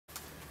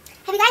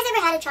Have you guys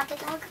ever had a chocolate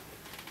dog?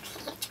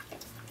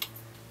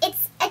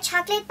 It's a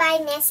chocolate by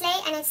Nestle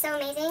and it's so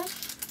amazing.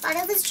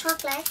 Bottled is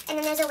chocolate and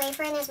then there's a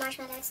wafer and there's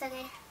marshmallow. It's so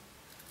good.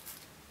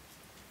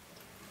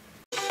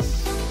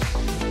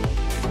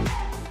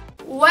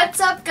 What's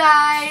up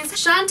guys?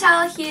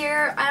 Chantelle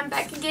here. I'm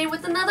back again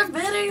with another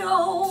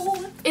video.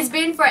 It's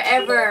been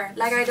forever.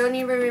 Like I don't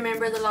even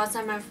remember the last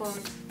time I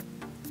filmed.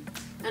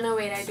 Oh no,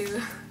 wait, I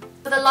do.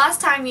 But the last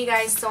time you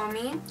guys saw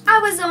me, I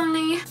was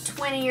only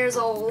 20 years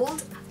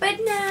old. But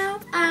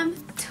now I'm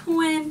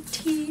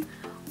 21.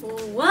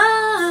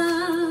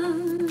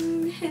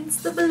 Hence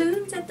the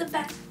balloons at the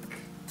back.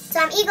 So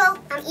I'm Eagle.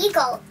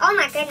 Oh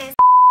my goodness.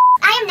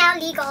 I am now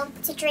legal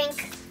to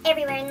drink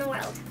everywhere in the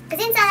world.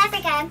 Because in South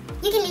Africa,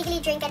 you can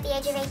legally drink at the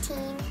age of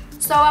 18.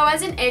 So I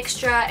was an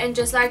extra and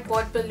just like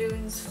bought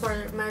balloons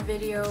for my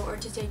video or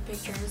to take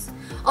pictures.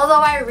 Although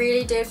I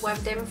really did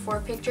want them for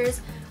pictures.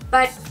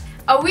 But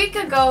a week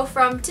ago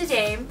from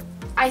today,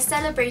 I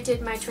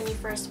celebrated my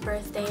 21st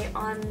birthday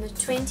on the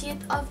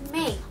 20th of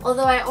May.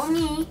 Although I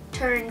only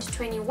turned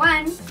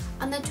 21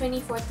 on the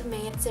 24th of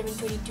May at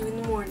 7:22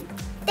 in the morning.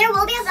 There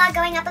will be a vlog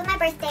going up of my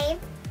birthday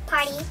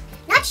party.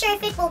 Not sure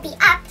if it will be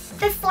up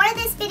before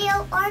this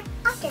video or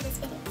after this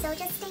video, so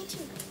just stay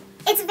tuned.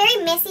 It's a very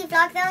messy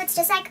vlog though. It's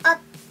just like a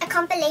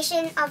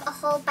compilation of a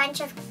whole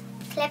bunch of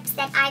clips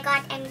that I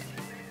got and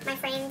my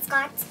friends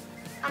got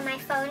on my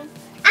phone.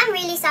 I'm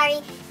really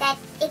sorry that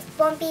it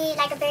won't be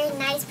like a very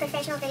nice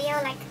professional video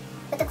like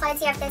with the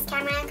quality of this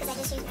camera because I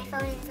just use my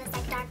phone and it was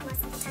like dark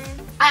most of the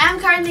time. I am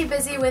currently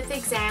busy with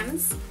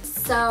exams,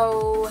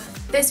 so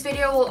this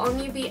video will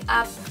only be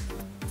up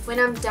when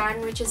I'm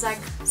done, which is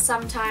like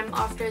sometime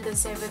after the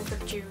 7th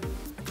of June.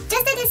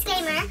 Just a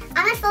disclaimer,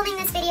 I'm not filming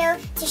this video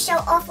to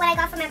show off what I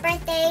got for my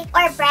birthday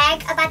or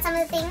brag about some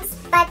of the things,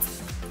 but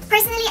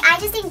personally I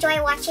just enjoy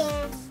watching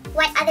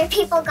what other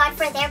people got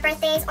for their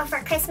birthdays or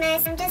for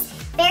Christmas. I'm just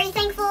very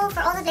thankful for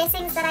all the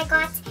blessings that I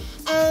got,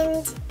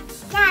 and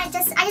yeah, I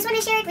just want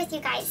to share it with you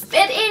guys.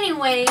 But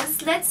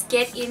anyways, let's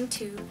get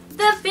into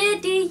the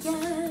video.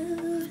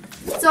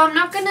 So I'm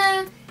not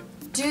gonna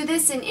do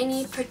this in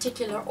any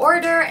particular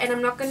order, and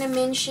I'm not gonna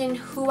mention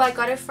who I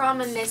got it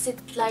from unless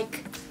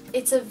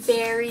it's a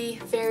very,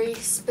 very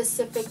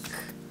specific,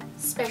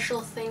 special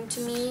thing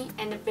to me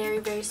and a very,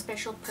 very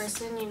special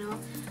person, you know,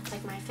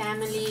 like my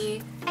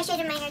family. I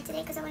shaded my hair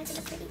today because I wanted to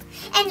look pretty.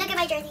 And look at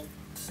my jersey.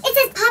 It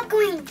says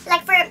popcorn.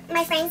 Like for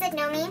my friends that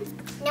know me,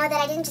 know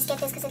that I didn't just get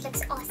this because it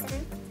looks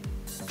awesome.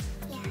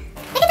 Yeah.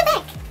 Look at the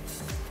back.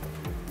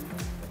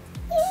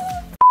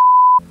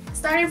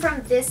 Starting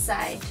from this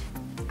side,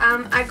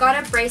 I got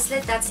a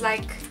bracelet that's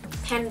like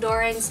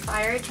Pandora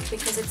inspired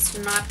because it's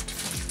not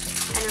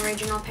an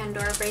original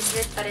Pandora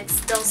bracelet, but it's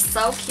still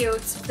so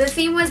cute. The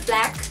theme was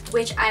black,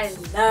 which I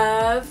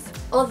love,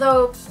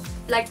 although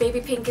like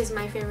baby pink is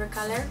my favorite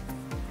color.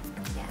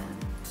 Yeah,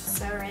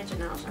 so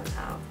original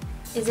somehow.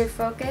 Is it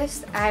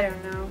focused? I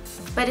don't know,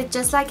 but it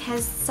just like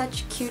has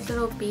such cute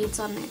little beads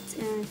on it,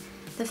 and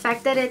the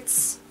fact that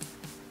it's,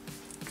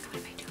 what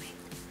am I doing,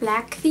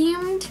 black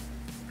themed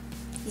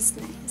is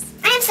nice.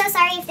 I am so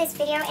sorry if this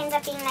video ends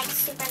up being like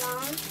super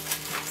long.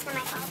 It's not my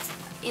fault.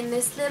 In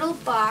this little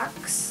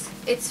box,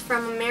 it's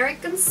from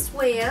American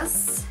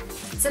Swiss.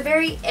 It's a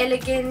very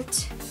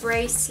elegant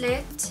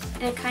bracelet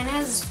and it kind of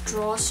has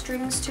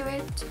drawstrings to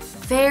it.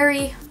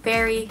 Very,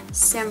 very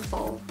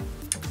simple.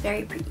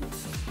 Very pretty.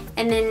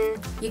 And then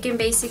you can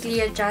basically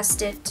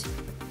adjust it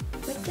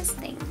with this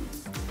thing.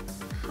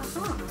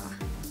 Haha.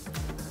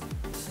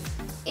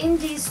 In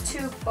these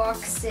two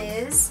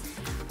boxes,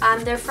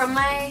 they're from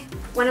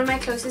one of my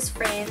closest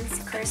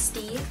friends,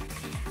 Kirsty.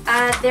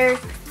 They're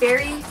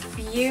very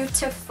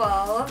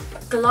beautiful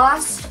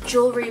glass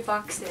jewelry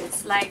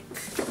boxes. Like,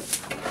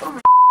 oh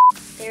my.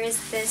 There is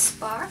this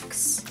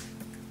box.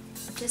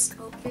 Just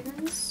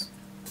opens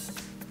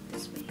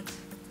this way.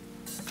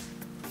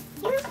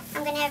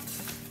 I'm gonna have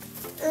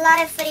a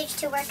lot of footage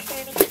to work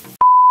through.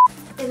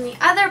 In the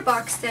other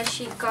box that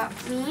she got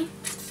me,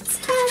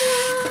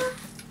 ta-da!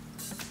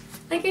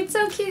 Like, it's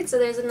so cute. So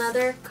there's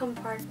another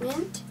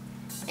compartment,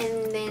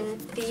 and then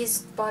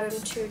these bottom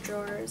two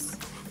drawers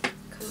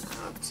come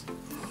out.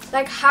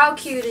 Like, how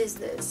cute is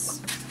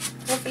this?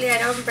 Hopefully I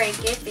don't break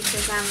it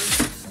because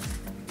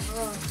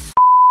oh.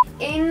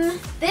 In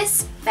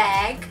this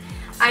bag,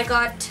 I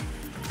got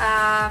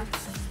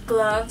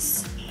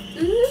gloves.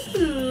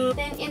 Ooh.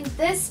 Then in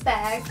this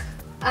bag,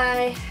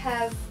 I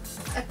have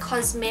a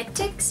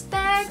cosmetics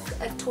bag,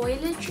 a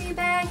toiletry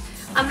bag.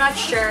 I'm not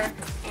sure.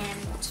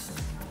 And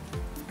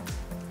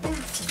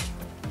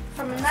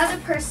from another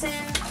person,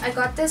 I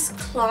got this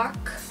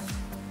clock.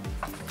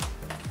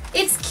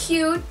 It's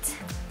cute,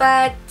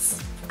 but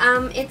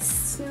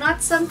it's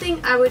not something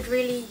I would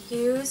really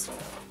use.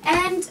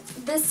 And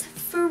this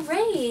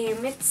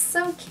frame, it's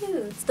so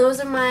cute. Those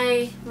are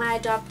my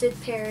adopted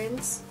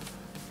parents.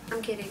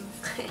 I'm kidding.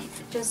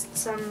 Just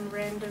some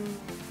random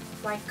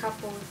white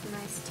couple with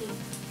nice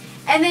teeth.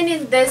 And then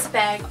in this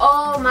bag,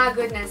 oh my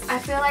goodness, I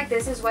feel like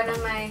this is one of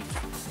my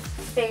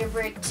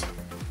favorite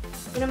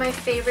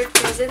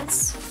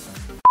presents.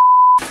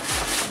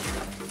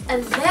 a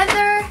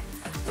leather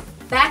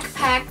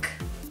backpack.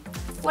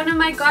 One of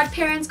my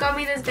godparents got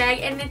me this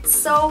bag and it's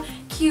so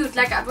cute.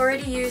 Like, I've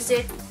already used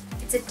it.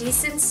 It's a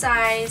decent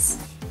size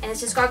and it's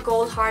just got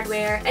gold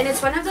hardware. And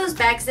it's one of those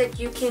bags that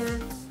you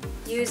can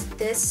use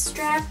this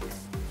strap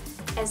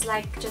as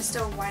like just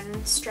a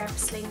one strap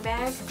sling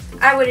bag.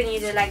 I wouldn't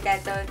use it like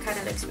that though, it kind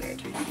of looks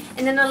weird.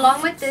 And then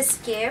along with this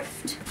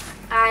gift,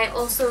 I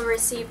also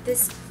received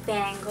this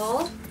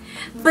bangle.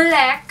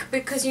 Black,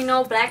 because you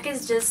know black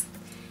is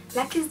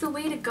the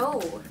way to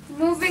go.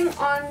 Moving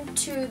on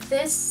to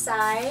this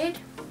side,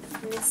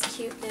 and this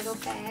cute little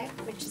bag,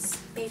 which is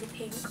baby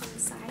pink on the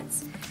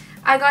sides.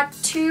 I got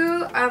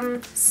two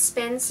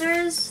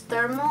Spencer's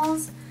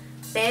thermals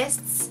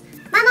vests.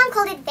 My mom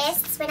called it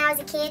vests when I was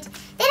a kid.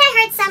 Then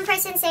I heard some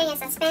person saying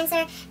it's a Spencer.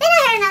 Then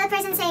I heard another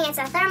person saying it's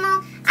a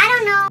thermal. I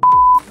don't know.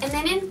 And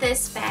then in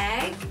this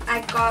bag,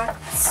 I got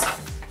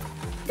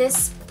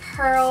this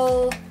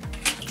pearl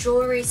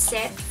jewelry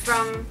set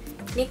from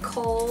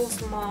Nicole's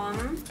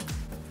mom.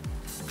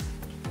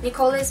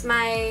 Nicole is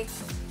my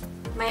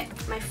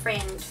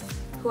friend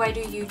who I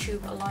do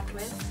YouTube a lot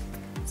with.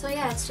 So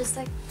yeah, it's just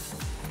like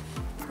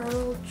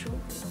pearl jewelry.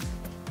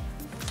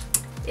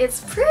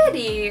 It's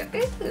pretty.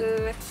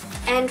 Ooh.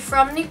 And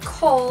from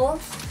Nicole,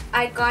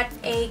 I got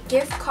a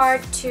gift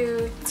card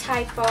to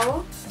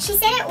Typo. She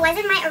said it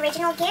wasn't my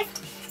original gift,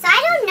 so I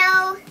don't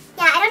know.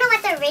 Yeah, I don't know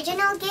what the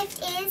original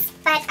gift is,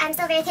 but I'm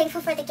still very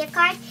thankful for the gift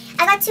card.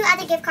 I got two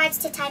other gift cards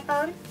to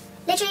Typo.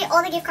 Literally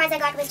all the gift cards I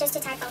got was just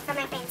to Typo from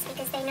my friends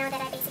because they know that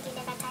I basically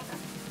live at Typo.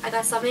 I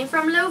got something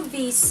from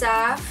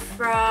Lovisa,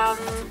 from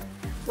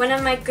one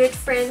of my good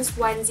friends,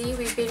 Onesie.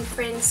 We've been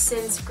friends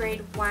since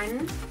grade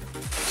 1.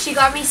 She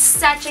got me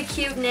such a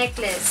cute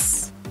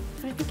necklace.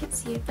 I don't know if you can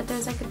see it, but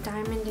there's like a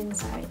diamond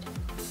inside.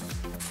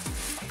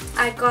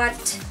 I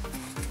got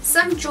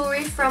some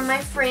jewelry from my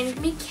friend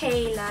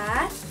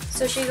Michaela.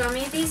 So she got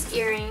me these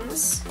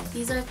earrings.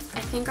 These are,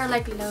 I think, are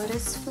like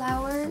lotus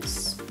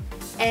flowers.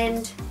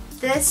 And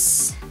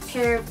this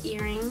pair of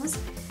earrings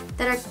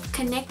that are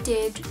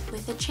connected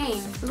with a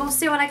chain. We'll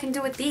see what I can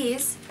do with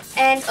these.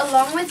 And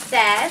along with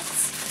that,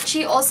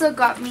 she also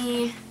got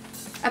me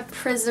a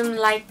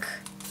prism-like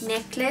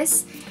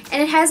necklace.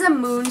 And it has a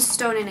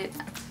moonstone in it.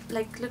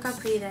 Like, look how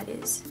pretty that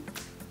is.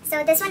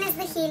 So this one is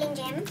the healing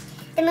gem.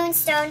 The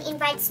moonstone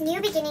invites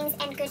new beginnings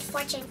and good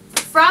fortune.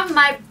 From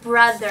my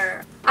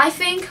brother. I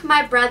think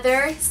my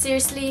brother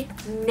seriously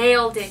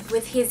nailed it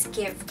with his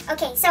gift.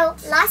 Okay, so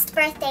last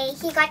birthday,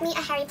 he got me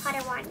a Harry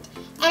Potter wand.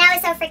 And I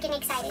was so freaking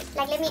excited.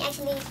 Like, let me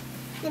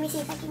see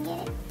if I can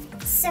get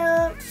it. So,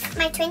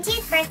 my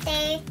 20th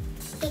birthday,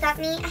 he got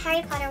me a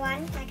Harry Potter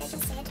wand, like I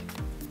just said.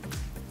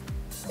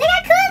 Look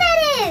how cool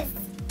that is!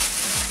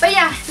 But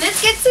yeah,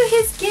 let's get to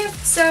his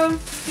gift. So,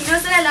 he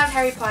knows that I love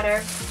Harry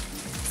Potter.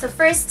 So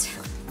first,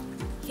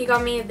 he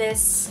got me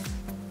this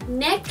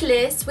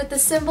necklace with the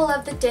symbol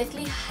of the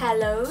Deathly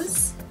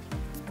Hallows.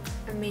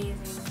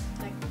 Amazing.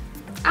 Like,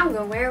 I'm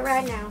gonna wear it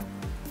right now.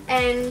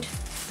 And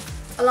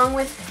along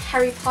with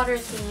Harry Potter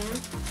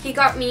theme, he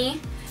got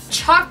me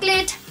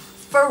chocolate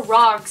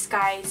frogs,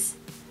 guys.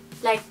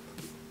 Like,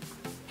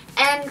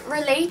 and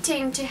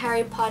relating to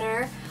Harry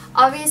Potter,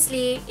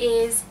 obviously,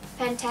 is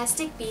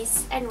Fantastic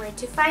Beasts and Where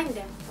to Find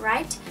Them,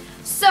 right?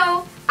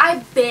 So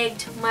I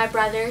begged my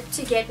brother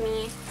to get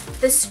me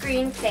the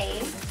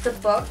screenplay, the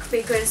book,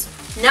 because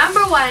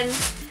number 1,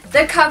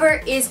 the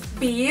cover is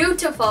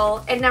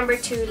beautiful, and number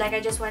 2, like, I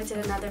just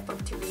wanted another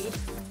book to read.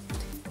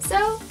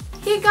 So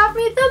he got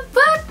me the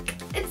book.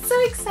 It's so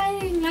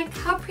exciting. Like,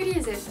 how pretty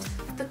is it?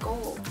 The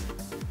gold.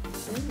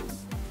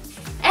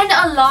 And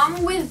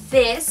along with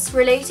this,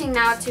 relating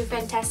now to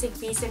Fantastic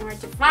Beasts and Where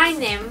to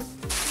Find Them,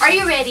 are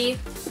you ready?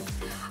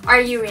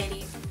 Are you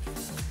ready?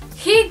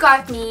 He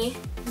got me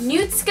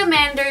Newt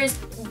Scamander's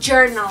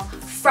journal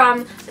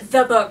from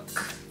the book.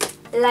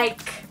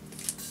 Like,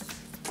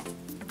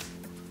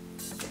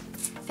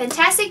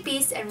 Fantastic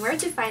Beasts and Where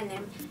to Find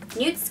Them,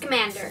 Newt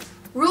Scamander,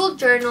 ruled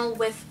journal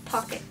with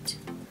pocket.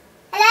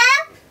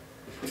 Hello?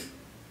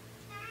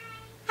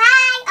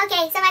 Hi!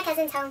 Okay, so my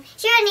cousin's home.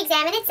 She wrote an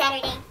exam and it's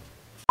Saturday.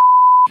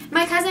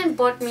 My cousin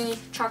bought me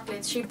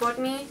chocolates. She bought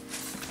me,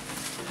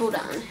 hold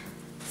on,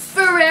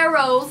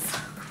 Ferrero's.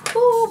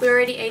 Ooh, we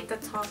already ate the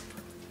top.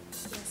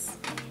 Yes.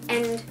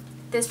 And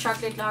this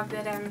chocolate log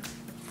that I'm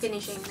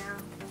finishing now.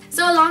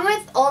 So along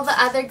with all the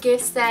other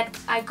gifts that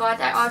I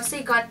got, I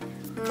obviously got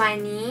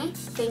money.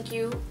 Thank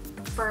you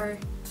for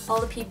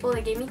all the people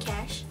that gave me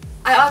cash.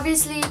 I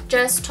obviously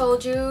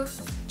told you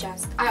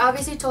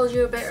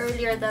a bit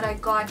earlier that I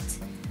got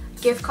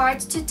gift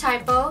cards to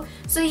Typo.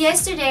 So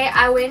yesterday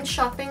I went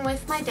shopping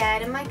with my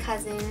dad and my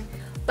cousin.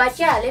 But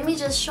yeah, let me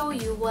just show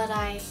you what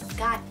I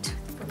got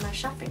from my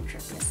shopping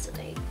trip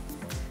yesterday.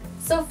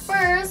 So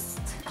first,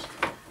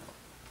 what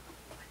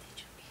did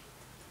you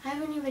eat? I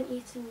haven't even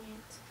eaten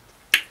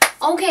yet.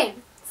 Okay,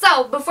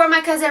 so before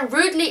my cousin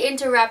rudely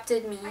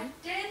interrupted me, I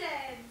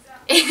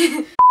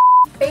didn't.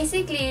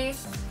 Basically,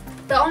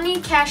 the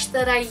only cash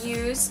that I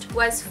used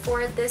was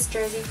for this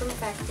jersey from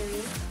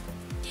Factory.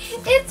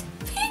 It's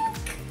pink.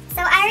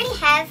 So I already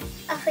have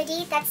a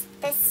hoodie that's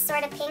this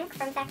sort of pink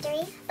from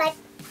Factory. But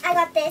I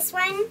got this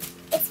one.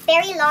 It's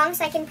very long,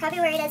 so I can probably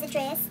wear it as a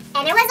dress.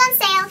 And it was on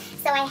sale,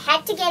 so I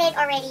had to get it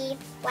already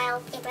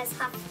while it was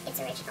half its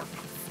original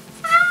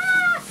price.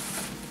 Ah!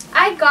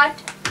 I got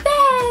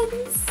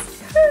pens!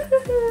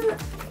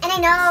 And I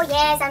know,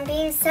 yes, I'm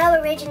being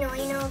so original,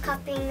 you know,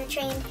 copying the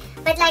trend.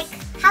 But like,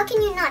 how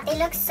can you not? They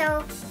look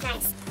so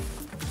nice.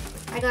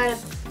 I got a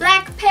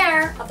black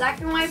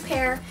and white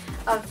pair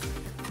of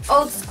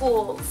old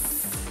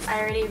schools. I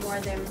already wore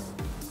them,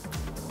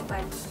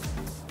 but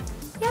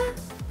yeah.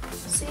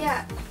 So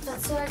yeah,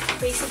 that's what I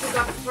basically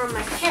got from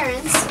my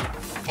parents.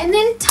 And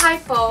then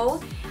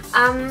Typo.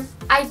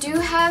 I do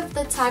have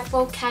the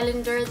Typo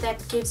calendar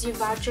that gives you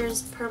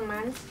vouchers per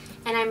month,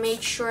 and I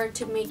made sure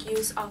to make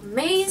use of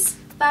May's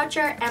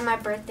voucher and my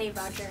birthday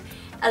voucher,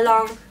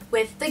 along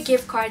with the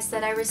gift cards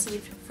that I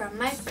received from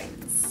my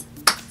friends.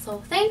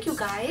 So thank you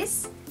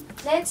guys.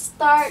 Let's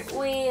start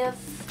with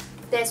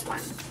this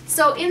one.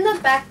 So in the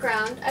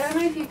background, I don't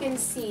know if you can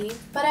see,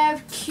 but I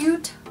have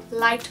cute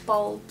light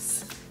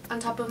bulbs on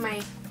top of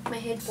my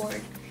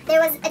headboard. There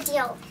was a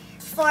deal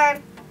for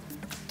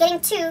getting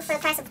 2 for the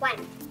price of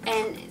 1.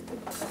 And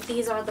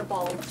these are the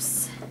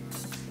bulbs.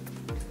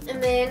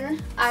 And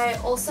then I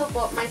also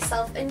bought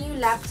myself a new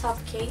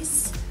laptop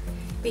case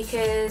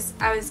because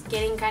I was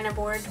getting kind of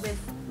bored with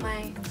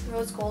my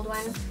rose gold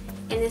one.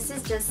 And this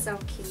is just so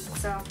cute.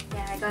 So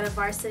yeah, I got a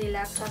varsity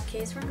laptop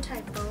case from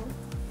Typo.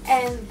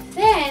 And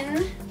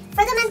then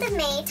for the month of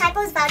May,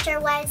 Typo's voucher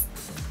was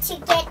to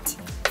get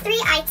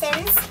 3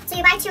 items. So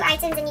you buy 2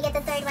 items and you get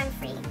the 3rd one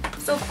free.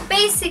 So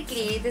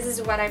basically, this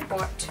is what I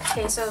bought.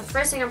 Okay, so the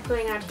first thing I'm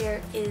pulling out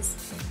here is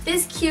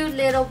this cute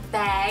little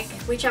bag,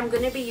 which I'm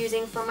going to be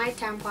using for my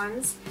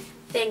tampons.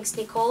 Thanks,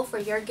 Nicole, for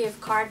your gift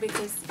card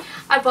because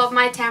I bought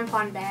my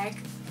tampon bag.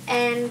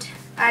 And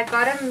I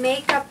got a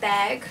makeup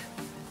bag,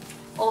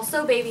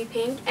 also baby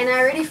pink, and I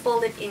already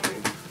folded in.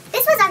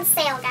 This was on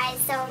sale, guys,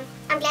 so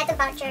I'm glad the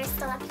voucher is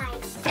still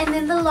applied. And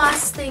then the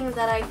last thing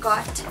that I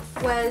got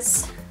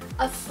was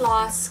a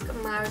flask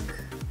mug.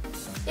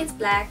 It's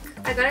black.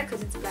 I got it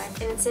because it's black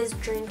and it says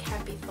drink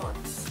happy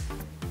thoughts.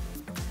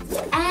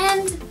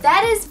 And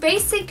that is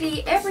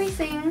basically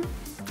everything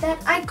that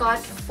I got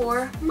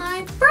for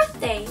my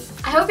birthday.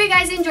 I hope you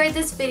guys enjoyed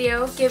this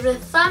video. Give it a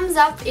thumbs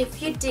up if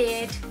you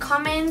did.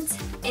 Comment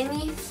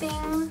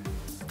anything.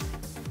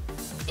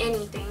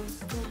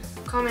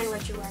 Comment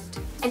what you want.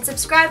 And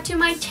subscribe to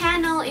my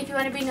channel if you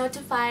want to be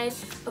notified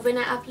of when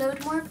I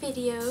upload more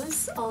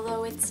videos,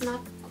 although it's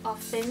not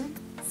often.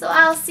 So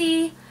I'll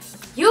see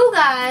you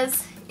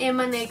guys in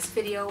my next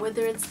video,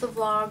 whether it's the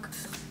vlog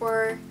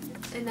or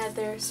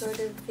another sort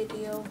of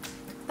video.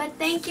 But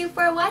thank you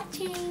for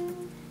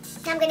watching.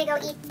 Now I'm gonna go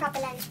eat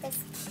proper lunch because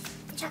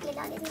the chocolate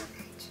log is not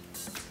lunch.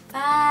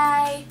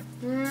 Bye.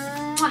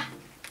 Mwah.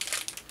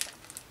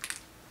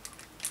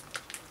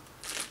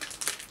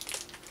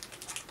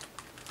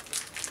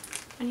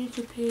 I need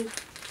to pee.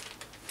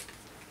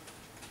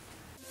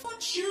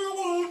 What you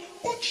want,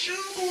 what you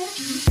gonna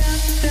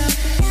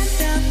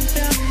do?